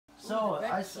So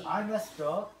I messed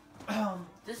up.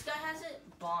 This guy has it.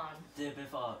 Bond. Did a bit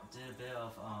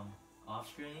of off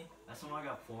screen. And someone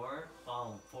got 4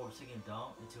 taking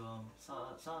dump into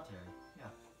solitaire.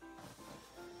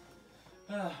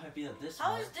 Yeah. I beat up this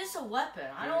How one. is this a weapon?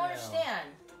 I don't understand.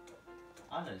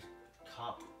 I'm a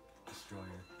cop destroyer.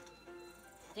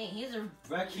 Dang, he's a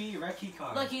red key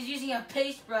card. Look, he's using a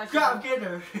paintbrush. Grab, get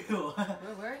her.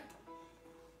 Where?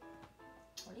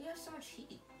 Why do you have so much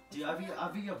heat? Dude, I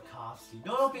beat up cops. Dude.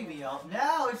 No, don't beat me up.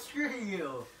 Now it's screwing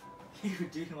you. You were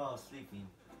doing while I was sleeping.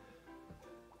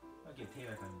 I'll get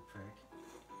payback on you, prick.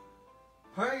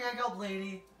 Hurry up,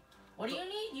 lady. What do you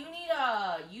need? You need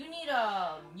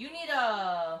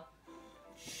a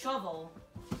shovel.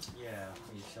 Yeah,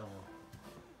 I need a shovel.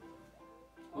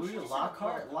 Oh, Ooh, lock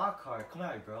card? Lock card. Come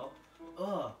out, bro.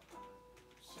 Ugh.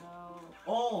 So.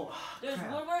 Oh. There's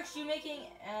crap. woodworks you making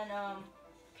and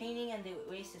painting and the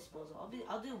waste disposal.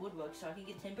 I'll do woodwork so I can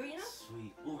get timber. You know.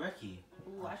 Sweet. Ooh, Reiki.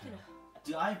 Ooh, I can.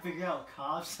 Dude, I figured out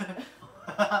cops.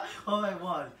 All I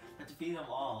want. I have to beat them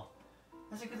all.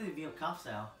 That's a good thing to beat up cops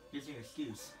now. Gives you an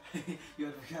excuse. You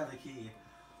have to figure out the key.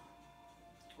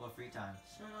 Well, free time.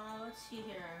 So let's see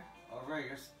here. Alright,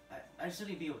 I just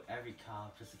need to beat up every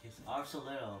cop just in case. Officer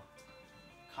Little.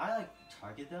 Can I like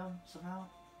target them somehow?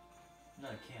 No,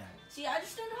 I can't. See, I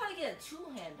just don't know how to get a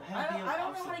two-hander. I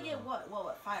don't know how to get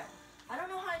what file. I don't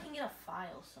know how I can get a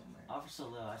file somewhere. Officer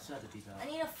Little, I still have to beat them. I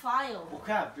need a file. Oh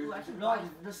crap! Ooh,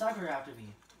 The sniper after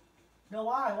me. No,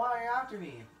 why? Why are you after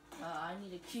me? I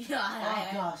need a key. Oh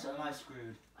gosh, am I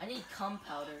screwed? I need cum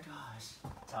powder. Gosh,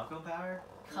 talcum powder?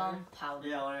 Cum powder.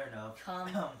 Yeah, whatever. No. Cum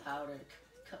powder.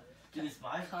 Dude, is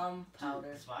my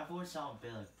voice sound a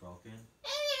bit like broken?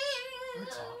 We're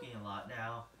talking a lot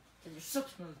now. Cause you're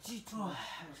such a G2. Oh,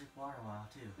 I was just water a while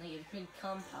too. No, you're drinking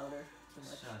cum powder too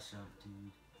much. Shut up,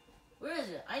 dude. Where is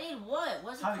it? I need what?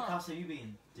 What's it How called? many cops have you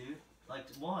been, dude? Like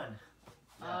 1.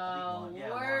 Yeah, one. Yeah,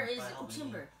 where one, is by it? helping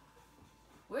Timber. me.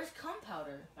 Where's cum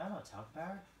powder? I don't know, talcum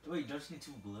powder? Wait, don't you need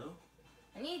 2 blue?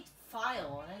 I need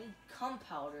file and I need cum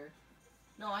powder.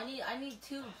 No, I need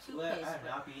two Wait, paste. I'm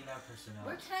not beating that person out.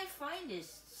 Where can I find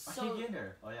this? I can't get in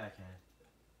there. Oh yeah, I can.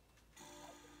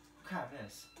 Crap,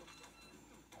 miss.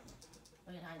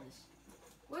 I can hide this.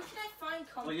 Where can I find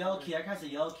cum Oh, powder? yellow key. That guy's a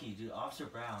yellow key, dude. Officer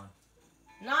Brown.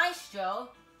 Nice, Joe.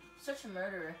 Such a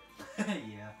murderer.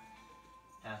 Yeah.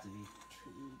 Have to be.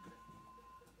 Tube.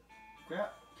 Grab.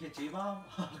 Hit G-bomb?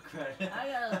 Oh, crap. I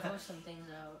gotta throw some things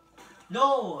out.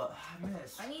 No! I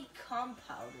missed. I need cum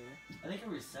powder. I think it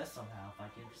resets somehow if I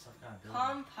get some kind of building.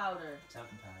 Cum powder.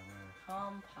 Talcum powder.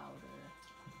 Cum powder.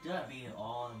 Dude, I'm beating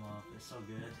all of them up. It's so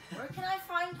good. Where can I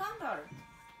find cum powder?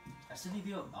 I still need to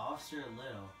be with Officer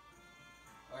Little.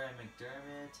 Alright,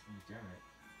 McDermott.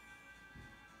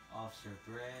 Officer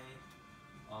Bray.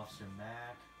 Officer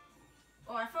Mac.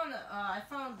 Oh, I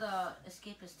found the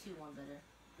Escapists 2 one better.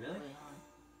 Really? Wait, hold on.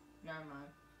 Never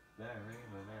mind. Very.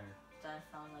 I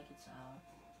found like it's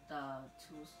the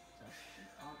tools,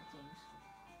 all the things.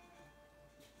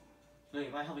 Wait,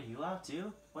 am I helping you out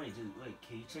too? Wait,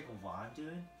 can you check what I'm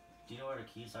doing? Do you know where the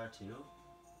keys are too?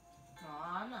 No,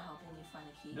 I'm not helping you find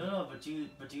a key. No, but do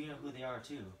you know who they are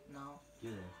too? No. Do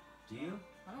they? Do you?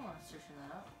 I don't want to search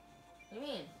that up. What do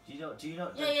you mean? Do you know?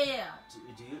 Yeah.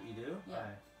 Do you? You do? Yeah.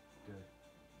 Alright, good.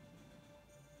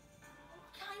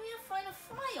 I need to find a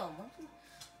file.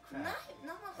 Crap.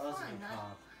 Not Oh, a that's a file. new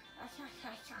cop.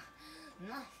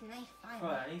 Not file. Bro,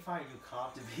 I need to find a new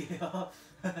cop to beat up.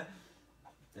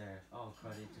 There. Oh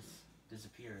crud, it just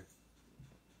disappeared.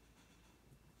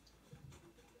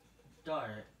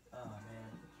 Darn it. Oh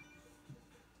man.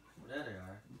 Well, there they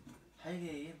are. How you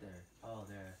get in there? Oh,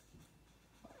 there.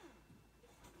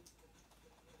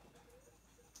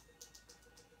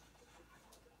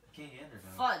 I can't get in there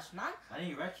though. Fudge, man. I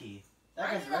need a red key.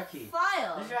 That guy's a red key.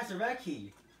 File. This guy's a red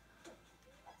key.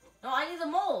 No, I need the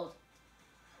mold.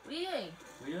 What are you doing?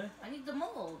 What are you doing? I need the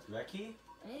mold. The red key?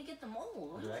 I need to get the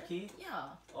mold. The red key?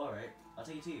 Yeah. Alright, I'll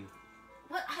take it to you.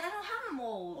 What? I don't have a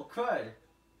mold. Oh, crud.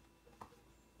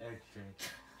 Drink.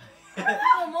 I don't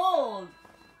have a mold.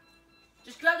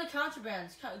 Just grab the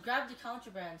contrabands. Grab the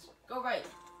contrabands. Go right.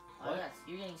 Oh, What? yes,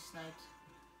 you're getting sniped.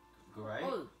 Go right?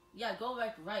 Oh, yeah, go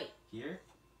right. Here?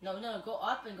 No, go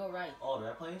up and go right. Oh, the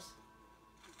red place?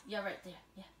 Yeah, right there.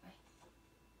 Yeah,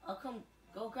 right.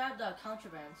 Go grab the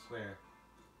contrabands. Where?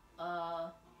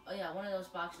 Oh yeah, one of those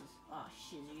boxes. Oh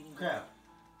shit, you're getting Crap.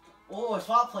 Oh, a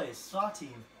SWAT place. SWAT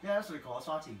team. Yeah, that's what we call it.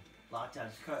 SWAT team.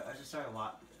 Lockdown. I just started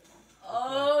lock.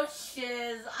 Oh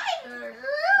shiz, I'm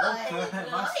right.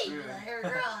 My screwed.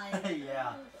 Right.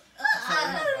 Yeah. Sorry,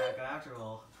 I'm back after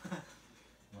all.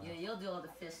 Yeah, you'll do all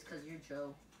the fists because you're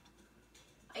Joe.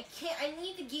 I can't. I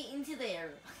need to get into there.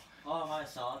 Oh, my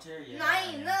solitaire? Yeah.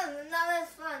 Nine, no,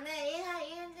 that's fun.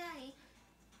 Nine.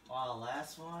 Oh,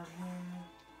 last one here.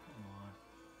 Come on.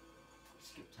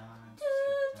 Skip time. Do,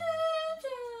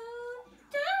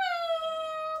 Skip time.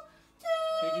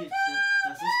 Hey, dude,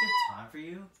 does this skip time for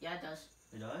you? Yeah, it does.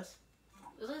 It does?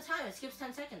 Look at the time. It skips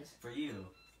 10 seconds. For you.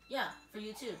 Yeah, for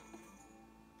you too.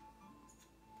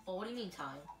 Well, what do you mean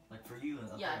time? Like for you.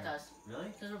 Yeah, it does. Really?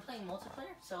 Because we're playing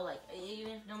multiplayer, so like,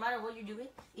 even no matter what you're doing,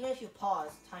 even if you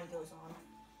pause, time goes on.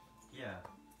 Yeah.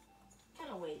 Kind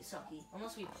of way sucky.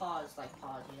 Unless we pause,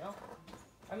 you know?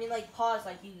 I mean, like, pause,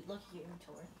 like, you look at your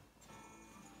inventory.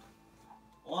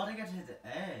 Well, I got to hit the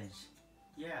edge.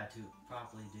 Yeah, to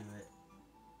properly do it.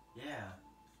 Yeah.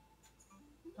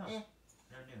 Oh, Eh.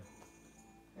 never knew.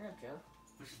 You're a joke.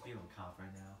 We should be able to cop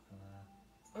right now.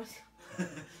 Well,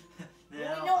 we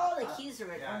know all the keys are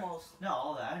yeah. almost. No,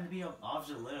 all that. I had to be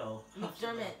Officer Little.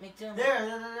 McDermott.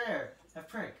 There. That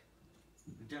prick.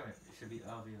 McDermott. Should be.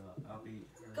 I'll be.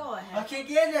 Go ahead. I can't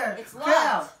get in there. It's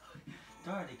Crap. locked.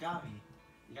 Darn, it got me.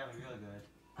 You got me real good.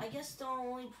 I guess the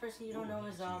only person you don't know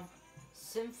is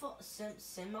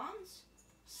Simmons?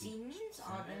 Siemens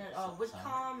on and then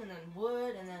Woodcom and then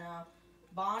Wood and then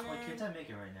Bonnet. Why can't I make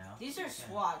it right now? These are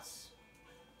SWATs.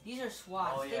 These are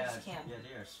SWATs. Oh They yeah, just camp. yeah,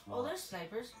 they are SWATs. Oh, there's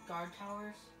snipers, guard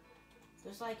towers.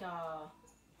 There's like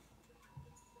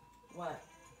what?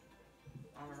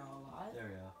 I don't know, a lot. There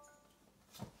we go.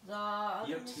 The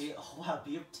You have oh wow,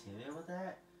 do you have Tibia with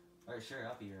that? Alright, sure,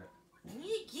 I'll be here. you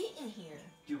need to get in here.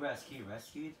 You rescued?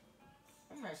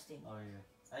 I'm resting. Oh yeah.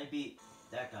 I beat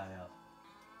that guy up.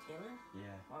 Taylor?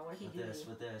 Yeah. Why? What did he do?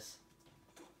 With this.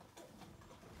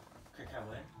 Can I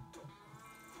win?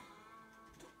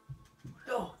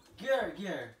 Oh, gear.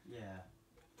 Yeah.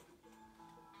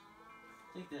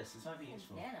 Take this. This might be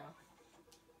useful. Nano.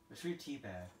 Retrieve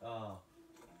teabag. Oh.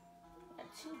 Got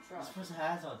 2 This drugs. person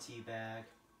has no teabag.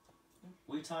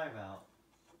 What are you talking about?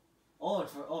 Oh,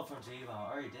 it's from J-Bomb.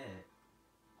 I already did it.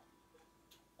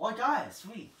 Oh, I got it.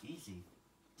 Sweet. Easy.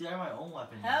 Dude, I got my own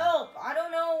weapon now. Help! I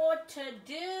don't know what to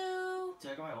do.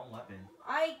 Dude, I got my own weapon.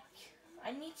 I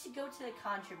need to go to the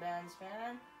contrabands,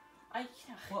 man.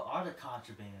 What are the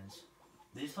contrabands?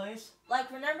 These place? Like,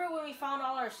 remember when we found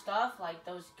all our stuff, like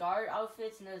those guard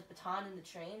outfits and those baton in the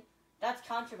train? That's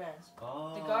contrabands.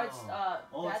 Oh. The guards,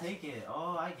 Oh, take it.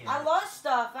 Oh, I get it. I lost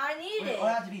stuff. I need Wait, it. oh,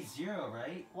 I have to be 0,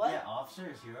 right? What? Yeah,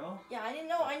 officer 0. Yeah, I didn't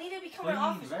know. I need to become What an do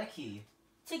you need? officer Red key.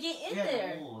 to get in Yeah,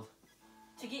 there. old.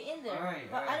 To get in there. Alright,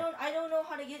 but alright. I don't know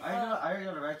how to get. I already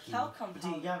know the red key. Talcum But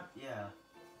dude, powder. yeah.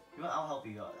 You know what, I'll help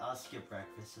you. I'll skip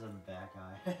breakfast because I'm a bad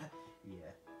guy. Yeah,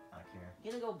 I don't care.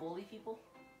 You gonna go bully people?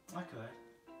 I could.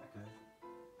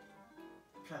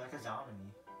 Try like a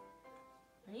zombie.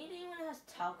 I need anyone that has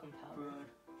talcum powder. Good.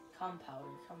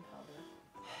 Compowder.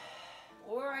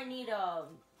 Or I need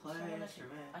someone that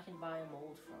I can buy a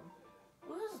mold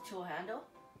from. Ooh, there's a tool handle.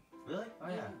 Really? Oh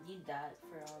you yeah. need that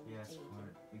for Yeah, thingy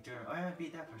support. thing. Oh yeah, I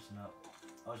beat that person up.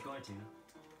 I was going to.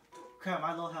 Crap,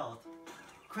 I'm low health.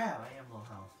 Crap, I am low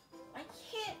health. I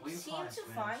can't What do you seem find, to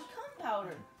Spanish? find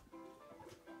compowder.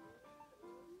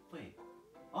 Wait.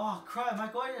 Oh crap, am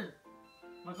I going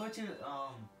to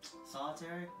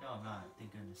solitary? No, I'm not,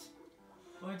 thank goodness.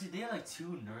 Well, they have like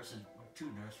two nurse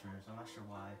rooms, I'm not sure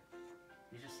why.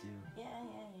 They just do. Yeah.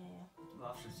 Ooh,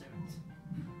 Officer Simmons.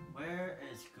 Where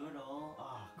is good old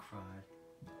crud.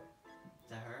 Is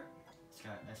that her?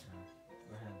 That's her.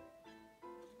 Go ahead.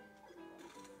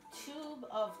 Tube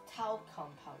of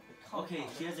talcum powder. Okay,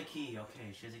 she has a key.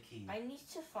 I need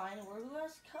to find who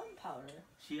has compowder.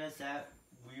 She has that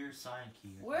weird sign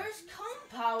key. Where's I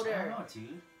compowder? don't know,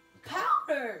 dude.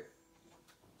 Powder!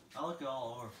 I'll look it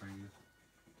all over for you.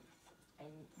 And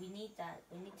we need that.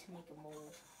 We need to make a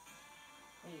mold.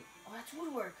 Wait. Oh, that's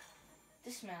woodwork.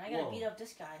 This man. I gotta Whoa. beat up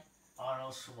this guy.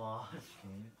 Arnold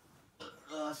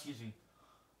Schwarzenegger. Excuse me.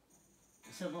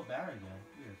 It said low battery again.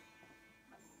 Weird.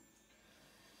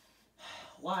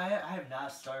 Why? I have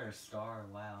not started a star.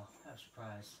 Wow. I'm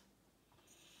surprised.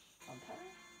 Compowder?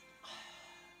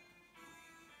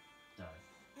 Done.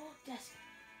 Oh, desk.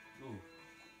 Ooh.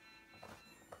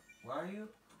 Where are you?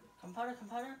 Compowder.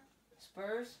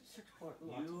 Spurs. Search port.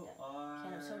 Ooh, I'll You take that. are.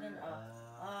 Can I so then,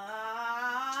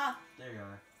 There you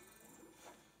are.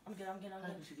 I'm good. How did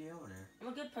you get over there? I'm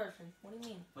a good person. What do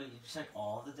you mean? Wait, you check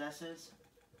all the desks?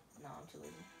 No, I'm too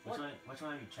lazy. Which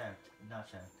one have you checked? Not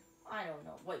checked. I don't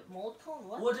know. Wait, mold cone?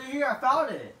 What? Well, dude, here, I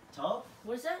found it. Tub?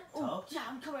 What is that? Oh, Tub? yeah,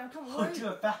 I'm coming. Oh, Where are dude,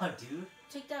 you? I found it, dude.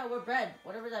 Take that with bread.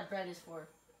 Whatever that bread is for.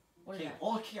 What is Okay, that?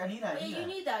 oh, okay, I need that. Wait, you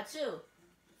need that too.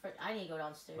 I need to go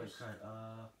downstairs. Wait, crud,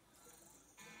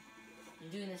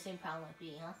 You're doing the same pound like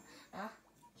me, huh?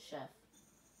 Chef.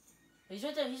 He's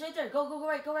right there. Go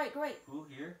right. Who,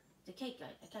 here? The cake guy.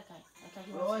 That guy.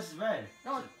 He Oh, wants it's red.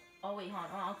 No. Oh wait, hold on.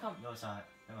 Oh, I'll come. No, it's not.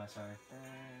 Am I sorry?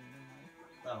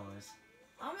 That was.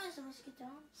 I'm not supposed to get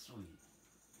down. Sweet.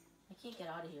 I can't get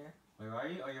out of here. Where are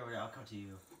you? Oh, you're over there. I'll come to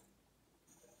you.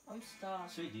 I'm stuck.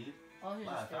 Sweet, dude. Oh, here's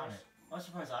Wow, the I found stairs. it. I'm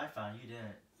surprised I found it. You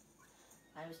didn't.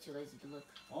 I was too lazy to look.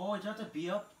 Oh, do you have to beat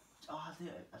up? Oh, I think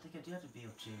I do have to beat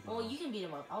up Jade. Oh, you can beat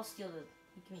him up. I'll steal the.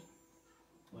 Give me.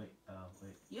 Wait,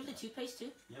 wait. You have the toothpaste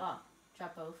too? Yep. Ah,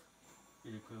 trap both.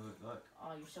 Here, look.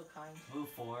 Oh, you're so kind. Move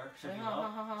 4. Should Wait, we hold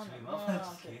up? on, Should we no, up? no,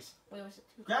 Just in okay. case. Wait, what's it?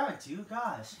 Grab it, dude.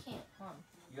 Gosh. I can't. Hold on.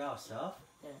 You got stuff?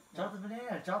 There. Drop the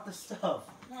banana. Drop the stuff.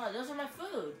 No, those are my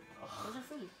food. Ugh. Those are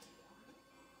food.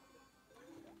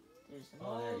 There's the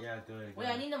Oh, mold. yeah, good. Wait,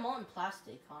 I need the mold in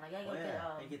plastic, hon. I gotta go get,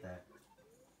 I get that.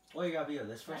 Oh, you gotta beat up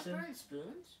this person? Pepper and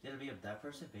spoons? You gotta beat up that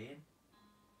person, Bane?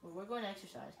 Well, we're going to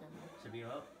exercise. Never mind. Should beat him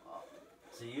up? Oh.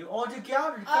 See you? Oh, dude, get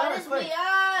out there! Oh, it's quick! me! Oh,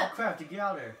 Ah! crap, dude, get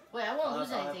out there! Wait, I won't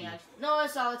lose I'll help anything, you. actually. No,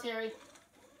 it's solitary.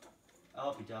 I'll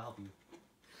help you, dude, I'll help you.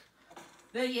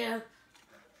 Thank you.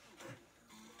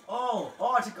 Oh,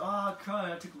 I took, oh, crap,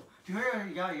 I took, dude, hurry,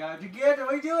 you got it, dude, get it,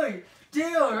 what are you doing? Dude,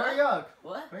 hurry up!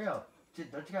 What? Hurry up.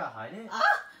 Dude, don't you gotta hide it? Ah!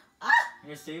 Ah! You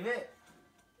gonna save it?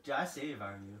 Dude, I save it if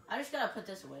I were you. I just gotta put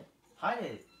this away. Hide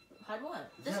it. Hide what?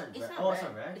 Is This, that it's red? not Oh, red. it's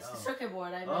not red? It's Oh. the circuit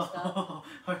board. I messed up. Oh,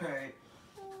 alright.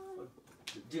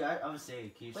 Dude, I'm gonna save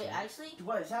it. Can you Wait, save it? actually, Dude,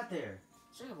 what is that there?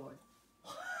 circuit board.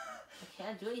 I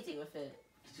can't do anything with it.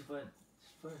 Did you put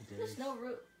in There's no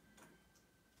root.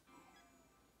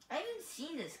 I haven't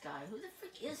seen this guy. Who the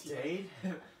frick is he? Dade?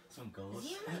 Some ghost.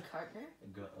 Is he my partner?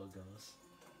 Ghost.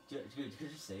 Dude, could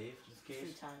you save? Just in Free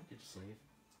case? time. Could you save?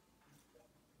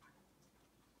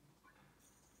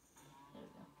 There we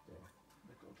go.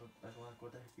 There.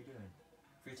 What the heck are you doing?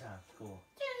 Free time. Cool.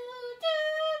 Do,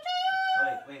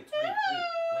 Wait.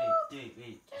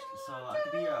 Wait. So I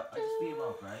could beat him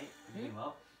up, right? I can beat him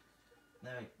up. No,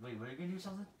 wait, were you gonna do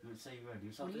something? You would say you were gonna do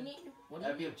What something? do you need? What do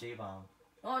I'd you beat need? up J-Bomb.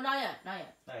 Oh, not yet. Not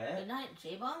Wait, yet? not yet.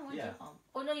 J-Bomb? What's Yeah. J-Bomb?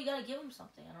 Oh, no, you gotta give him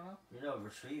something. I don't know. You know,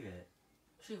 retrieve it.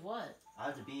 Retrieve what? I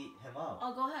have to beat him up.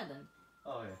 Oh, go ahead then.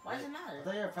 Oh, yeah. Why does it I matter?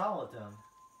 thought you had a problem with him.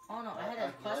 Oh, no, I had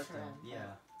a quest for him. Yeah.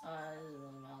 It doesn't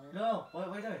really matter. No, what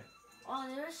are you doing? Oh,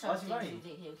 there is Why's he something running? you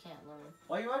think he can't learn.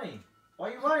 Why are you running? I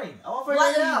want to fight Why you right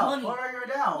are you now. running? I want to fight you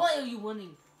right now. Why are you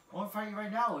winning? I want to fight you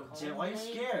right now, Jim. Why are you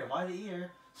Okay. scared? Why the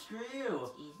ear? Screw you.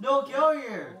 It's easy. No, get over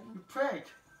here. You prick.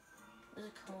 There's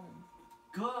a comb.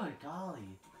 Good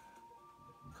golly.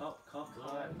 Cup, Comb.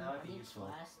 now it'd I be need useful.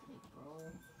 plastic, bro.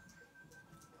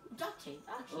 Duct tape.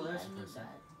 Actually, Oh, there's I a need person.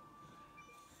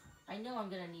 that. I know I'm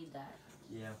gonna need that.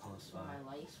 Yeah, I'm close For by. my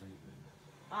life. Sweet.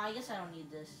 I guess I don't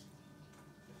need this.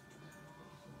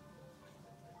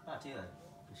 Not too late.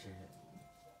 Appreciate it.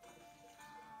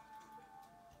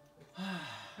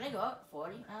 Can I go up?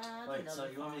 40? Wait, so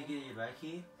you want me to get you the red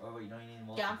key? Or wait, no, you need a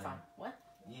mold. Yeah, I'm fine. What?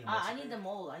 You need I need the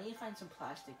mold. I need to find some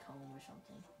plastic comb or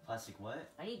something. Plastic what?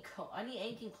 I need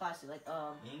anything plastic. Like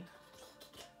Ink?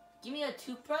 give me a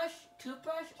toothbrush,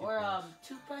 or a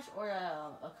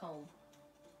comb.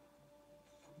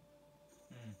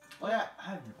 Oh yeah,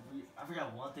 I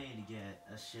forgot one thing to get,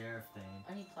 a sheriff thing.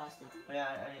 I need plastic. Oh yeah,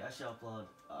 I should upload,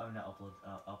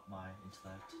 up my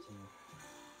intellect too.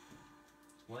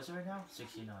 What is it right now?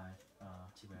 69.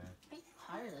 Too bad. Hey,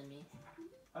 higher than me.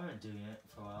 I've been doing it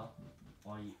for a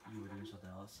while you were doing something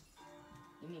else.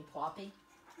 You mean plopping?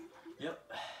 Yep.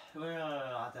 No,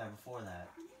 not that, before that.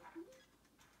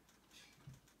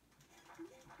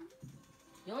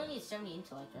 You only need 70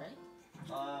 intellect,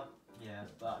 right? Yeah,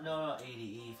 but no, 80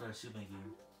 E for a super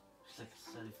game. It's like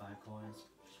 75 coins.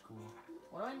 It's cool.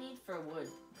 What do I need for wood?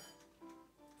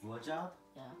 Wood job?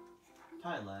 Yeah.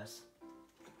 Probably less.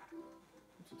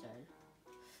 I'm too tired.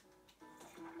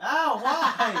 Ow,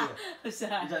 why? What's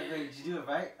that? Wait, did you do it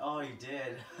right? Oh, you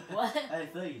did. What? I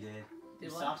thought you did. You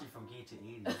Did what? stopped you from getting to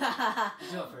 80. Did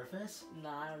you do it on purpose?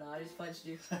 Nah, I don't know. I just punched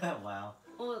you. Wow.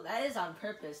 Well, that is on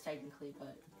purpose, technically,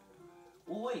 but...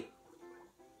 Oh, wait.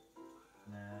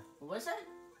 Nah. What's that?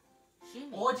 Shoot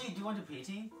me. Oh, do you want to do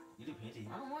painting? You do painting.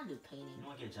 I don't want to do painting. You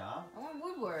want to get a job? I want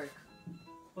woodwork.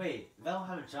 Wait, if I don't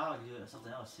have a job, you do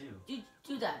something else too.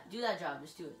 Do that. Do that job.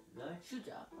 Just do it. Really? Shoot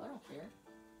job. I don't care.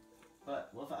 But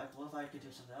what if I could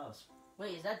do something else?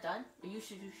 Wait, is that done? Are you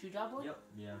shoot job boy? Yep.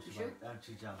 Yeah. You sure? I'm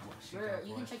shoot job. Shoot Sure, job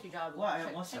you boy. can check your job. What? I have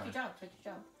Check, one check your star. job. Check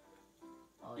your job.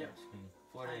 Oh, Yep. yeah.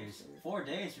 4 Time days. served. 4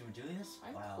 days we've been doing this?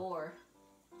 I'm Wow. 4.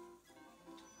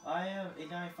 I am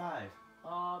 895.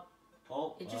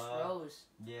 Oh, It just rose.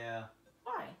 Yeah.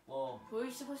 Why? Well, What were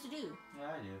we supposed to do? yeah,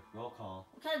 I do. Roll call.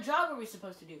 What kind of job were we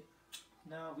supposed to do?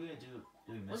 No, we didn't do.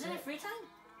 Did we miss Wasn't it free time?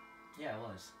 Yeah, it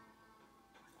was.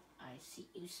 I see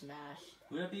you smash.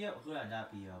 Who would it be up? Who would I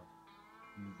not be up?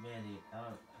 Mandy, I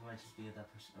might just be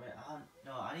that person. Wait,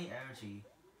 no, I need energy.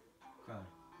 Crud.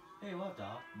 Hey, what up,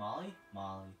 dog? Molly?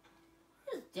 Molly.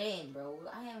 Who's Dane, bro?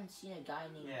 I haven't seen a guy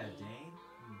named Dane. Yeah, Dane?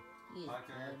 He's Parker.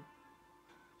 dead.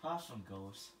 Probably some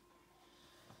ghosts.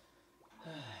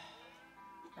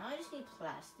 Now I just need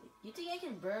plastic. You think I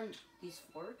can burn these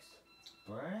forks?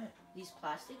 Burn it? These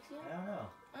plastics here? I don't know.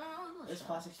 Oh, It's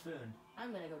plastic spoon.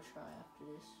 I'm gonna go try after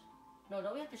this. No,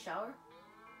 don't we have to shower?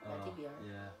 Yeah, I think we are.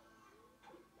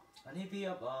 Yeah. I need to be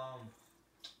up,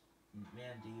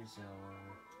 Mandy's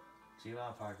or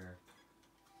G-Wild Parker.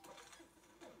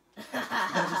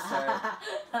 Just start.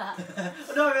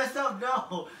 No, I messed up,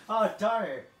 no! Oh, darn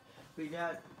it. We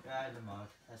got the mug,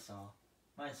 that's all.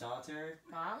 Mine's solitaire.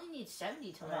 No, I only need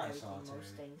 70 to learn everything,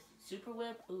 most things. Super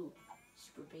whip, ooh.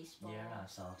 Super baseball. Yeah,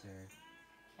 not solitaire.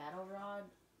 Cattle rod.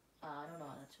 I don't know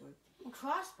how that's worked. Ooh,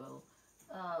 crossbow.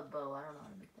 Bow. I don't know how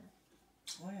to make that.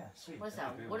 Oh yeah, sweet. What's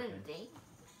that? Wooden date?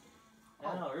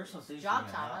 I don't know, there's some things. Job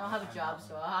time. I don't have a job,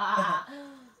 so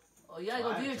oh, you gotta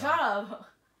go do your job.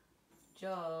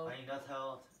 Joe. I need enough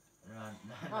health.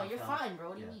 No, you're fine, bro.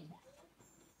 What do you need?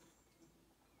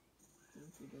 I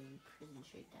think you're doing prison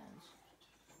shakedowns.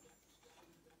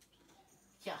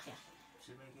 Yeah.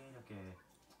 Shoemaking, okay.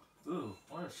 Ooh,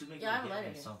 I wonder if shoemaking I'm will later get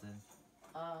me here. something.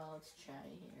 Let's try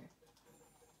here.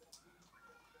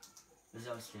 Is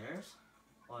it upstairs?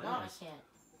 Oh, it No, I is. can't.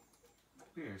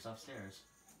 Here, it's upstairs.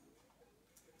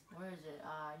 Where is it?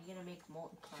 You're gonna make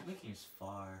molten plastic. Shoemaking is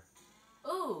far.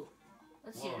 Ooh!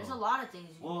 Let's see. Whoa. There's a lot of things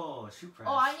you can do. Whoa, shoe press.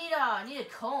 Oh, I need a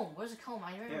comb. Where's a comb?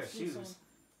 I never There, seen shoes. someone.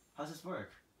 How's this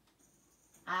work?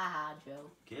 Aha, Joe.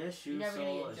 Get a shoe You're never gonna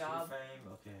sole, get a a job. shoe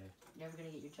frame, okay. You're never gonna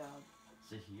get your job.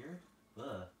 Is it here?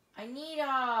 Ugh. I need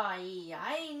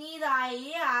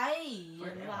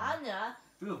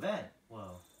Through a vent.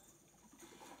 Whoa.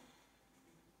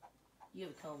 You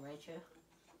have a comb, right, Joe?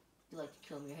 You like to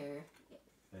comb your hair.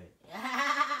 Wait.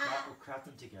 We'll craft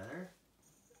them together?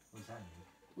 What does that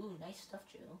mean? Ooh, nice stuff,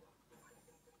 Joe.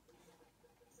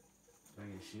 Do I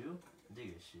get a shoe? I did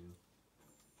get a shoe.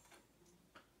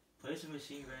 Place a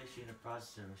machine ready shoe in a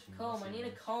processor machine. Comb, I need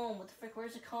a comb. What the frick?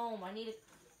 Where's a comb? I need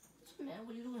a... Man,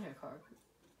 what are you doing here, Carter?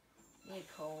 I need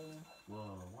a comb.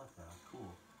 Whoa, what the? Cool.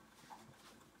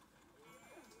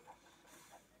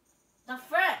 The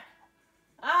frick!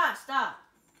 Ah, stop!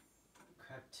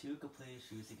 Craft 2 complete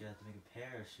shoes together to make a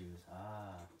pair of shoes.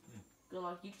 Ah. Good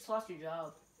luck. You just lost your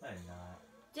job. I did not.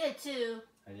 Did too.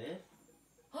 I did?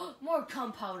 More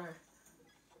cum powder.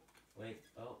 Wait,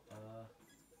 Oh,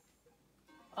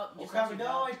 oh you just crap, lost your no,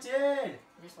 job. I did!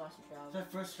 You just lost your It's job. my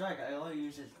first strike. I only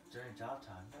use it during job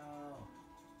time. No.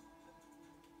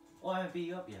 Oh, I haven't beat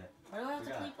you up yet. Why do I have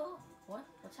Forgot. to people? What?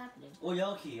 What's happening? Oh,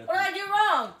 yellow key. Okay. What did I do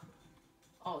wrong?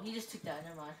 Oh, he just took that.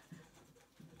 Never mind.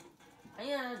 I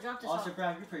need to drop this off. Officer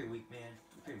Brown, you're pretty weak, man.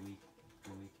 You're pretty weak.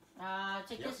 Pretty weak.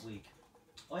 Take Yep, this. weak.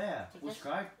 Oh, yeah. Take Which this.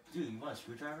 guy? Dude, you want a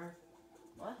screwdriver?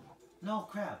 What? No,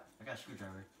 crap. I got a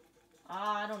screwdriver.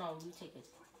 I don't know. You take it.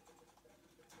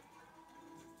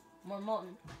 More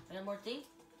molten. I got more thing.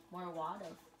 More wad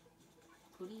of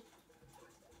pooty.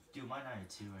 Dude, mine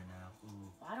 92 right now.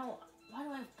 Ooh. Why do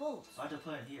I have bolts? I have to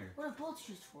put it in here. What are bolts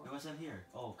used for? It wasn't here.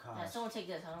 Oh, gosh. Yeah, someone take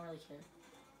this. I don't really care.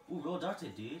 Ooh, gold duct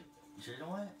tape, dude. You sure you don't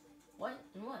want it? What?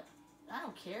 And what? I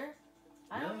don't care.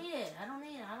 I don't need it. I don't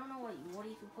need it. I don't know what do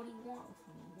you want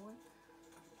from me, boy?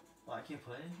 Well, I can't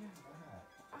put it in here? Why not?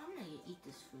 I'm gonna eat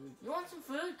this food. You want some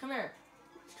food? Come here.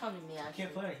 Just come to me, I actually.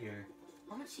 can't put it here.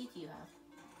 How much heat do you have?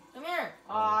 Come here.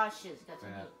 Aw, shit. It's got some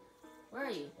Crap. heat. Where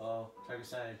are you? Oh, target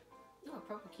side. You have a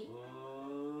purple key?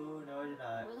 Ooh, no, I did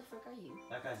not. Where the frick are you?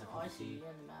 That guy's a Oh, I purple see key. you. You're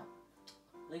on the map.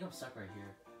 I think I'm stuck right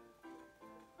here.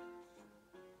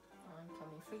 I'm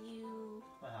coming for you.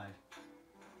 I hide.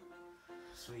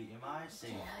 Sweet, am I safe?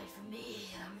 Get hide from me.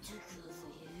 I'm too cool for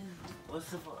you.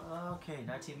 What's the... okay,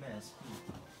 19 minutes.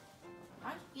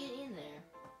 How'd you get in there?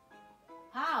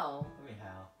 How? Let me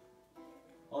how.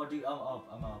 Oh, dude, I'm up.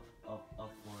 I'm up.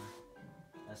 Up 4.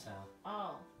 That's how.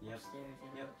 Oh. Yep. Upstairs.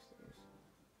 Yeah, Yep. upstairs.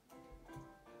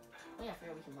 Oh yeah, I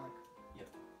forgot we can mark.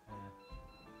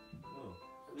 Ooh.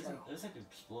 Okay. It looks like an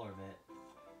explorer bit.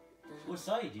 There's What's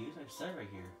that, dude? I'm stuck right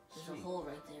here. There's Sweet. a hole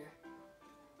right there.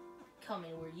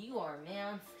 Coming where you are,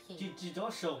 man. Freaking- Dude,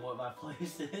 don't show them what my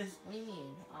place is. What do you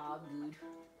mean? Ah, dude.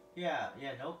 Yeah,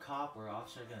 no cop or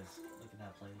officer gonna look at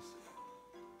that place.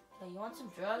 Hey, you want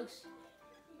some drugs?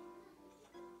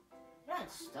 You're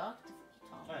not stuck.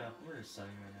 What the fuck I are you know, talking we're just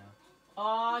studying right now.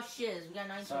 about? Oh, shiz. We got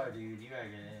 19. Sorry, dude, you gotta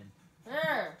get in.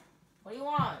 Here. What do you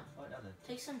want? Oh, nothing.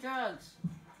 Take some drugs.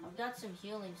 I've got some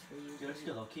healings for you. Dude, let's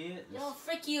go locate it. Yo,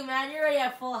 frick you, man. You're already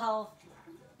at full health.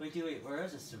 Wait, where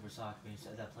is this super sock base?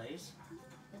 At that place?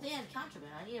 they had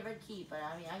contraband. I need a red key, but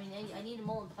I need a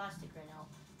molten plastic right now.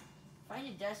 Find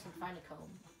a desk and find a comb.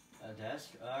 A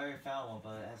desk? I already found one,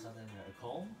 but it has something in there. A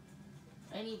comb?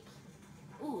 I need.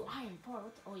 Ooh, iron bar.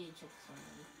 What the... Oh, yeah, check this one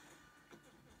already.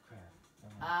 Crap.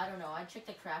 I don't know. I checked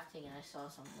the crafting and I saw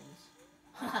some things.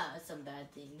 Some bad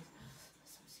things.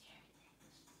 Some scary things.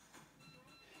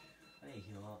 I need to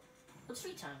heal up. What's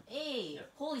free time? Hey!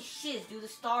 Yep. Holy shit, do the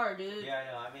star, dude. Yeah, I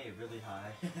know. I made it really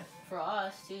high. For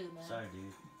us, too, man. Sorry,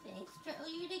 dude. Thanks, Joe.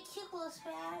 You're ridiculous,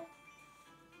 man.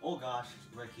 Oh gosh,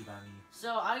 red key by me.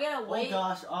 So I gotta wait. Oh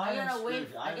gosh, I'm wait.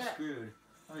 screwed. I'm screwed.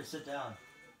 I'm gonna sit down.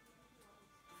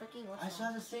 Freaking what's I wrong?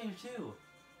 saw the same too.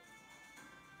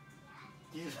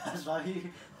 Dude, that's not you.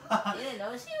 You didn't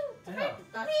notice you? The Yeah.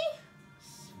 frick, dummy?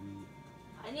 Sweet.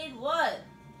 I need what?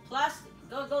 Plastic.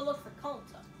 Go look for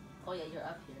cones. Oh yeah, you're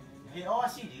up here. Hey, oh I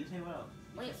see dude. Hey, what up?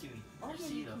 You Wait. can't see me. Oh I yeah,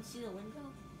 see you though. can see the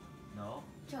window. No.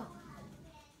 Joe.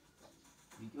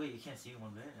 Wait, you can't see one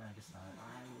bit? I guess not.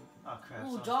 Oh crap. Ooh,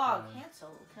 someone's dog. calling.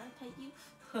 Hansel, can I pet you?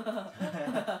 Hey,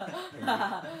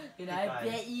 Can I fine.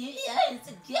 pet you? Yeah, it's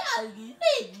a dog.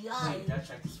 Hey, dog. Wait, did I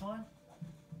check this one?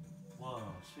 Whoa,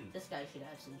 sweet. This guy should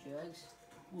have some drugs.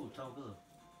 Ooh, toe glue.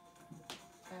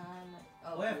 Oh,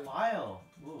 Oh, yeah, cool. file.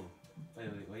 Ooh. Wait,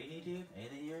 what do you need, dude?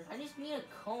 Anything here? I just need a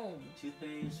comb.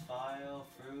 Toothpaste, file,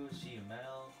 fruit, sheet of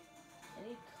metal. I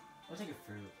need. I'll take a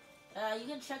fruit. You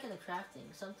can check in the crafting.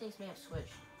 Some things may have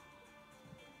switched.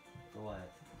 For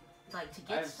what? Like to I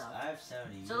get have, stuff. I have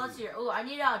 70. So let's hear. Oh, I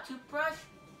need a toothbrush.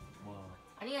 Whoa.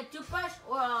 I need a toothbrush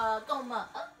or a comb.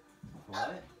 For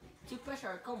what? Toothbrush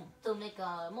or a comb to make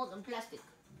molten plastic.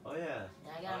 Oh, yeah.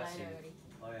 Yeah, I got a I see. lighter already.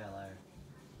 Oh, yeah, lighter.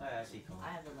 Oh, yeah, I see. Come on. I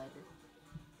have the lighter.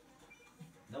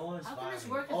 No one's How can buying this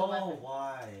me. work as a Oh, weapon?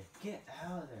 why? Get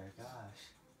out of there, gosh.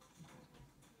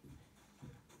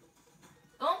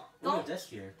 Go, Ooh, go. a desk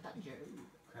here. Plunger.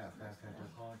 Crap.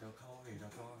 Don't come over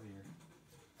here.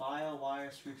 File,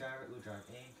 wire, screwdriver, drive,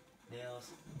 ink,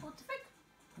 nails. What the frick?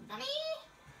 Nani?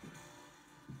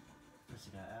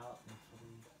 Pressing that out,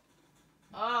 thankfully.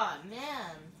 Oh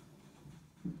man.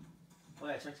 Oh,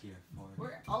 yeah, I checked here.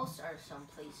 Where else are some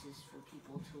places for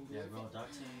people to Yeah, live? roll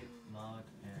duct tape, mug,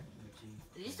 and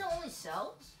Gucci. Are these the only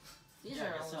cells? These Yeah, I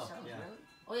are the guess only so, cells, yeah. really?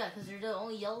 Oh yeah, because they're the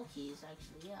only yellow keys,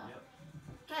 actually, yeah. Yep.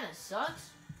 Kinda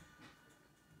sucks.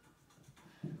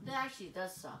 That actually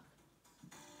does suck.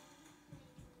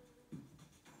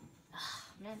 Ah,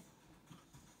 man.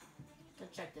 Go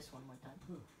check this one more time.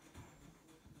 Ooh.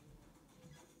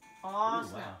 Oh, Ooh,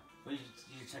 snap. wow. Wait,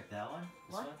 did you check that one?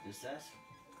 This What? one? This desk?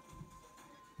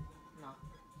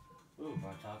 No. Ooh,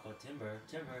 Taco, timber.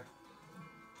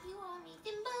 You want me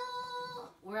Timbo?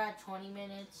 We're at 20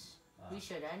 minutes. We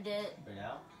should end it. Right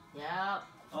now? Yeah.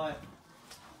 Alright.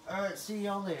 Alright, see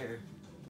y'all later.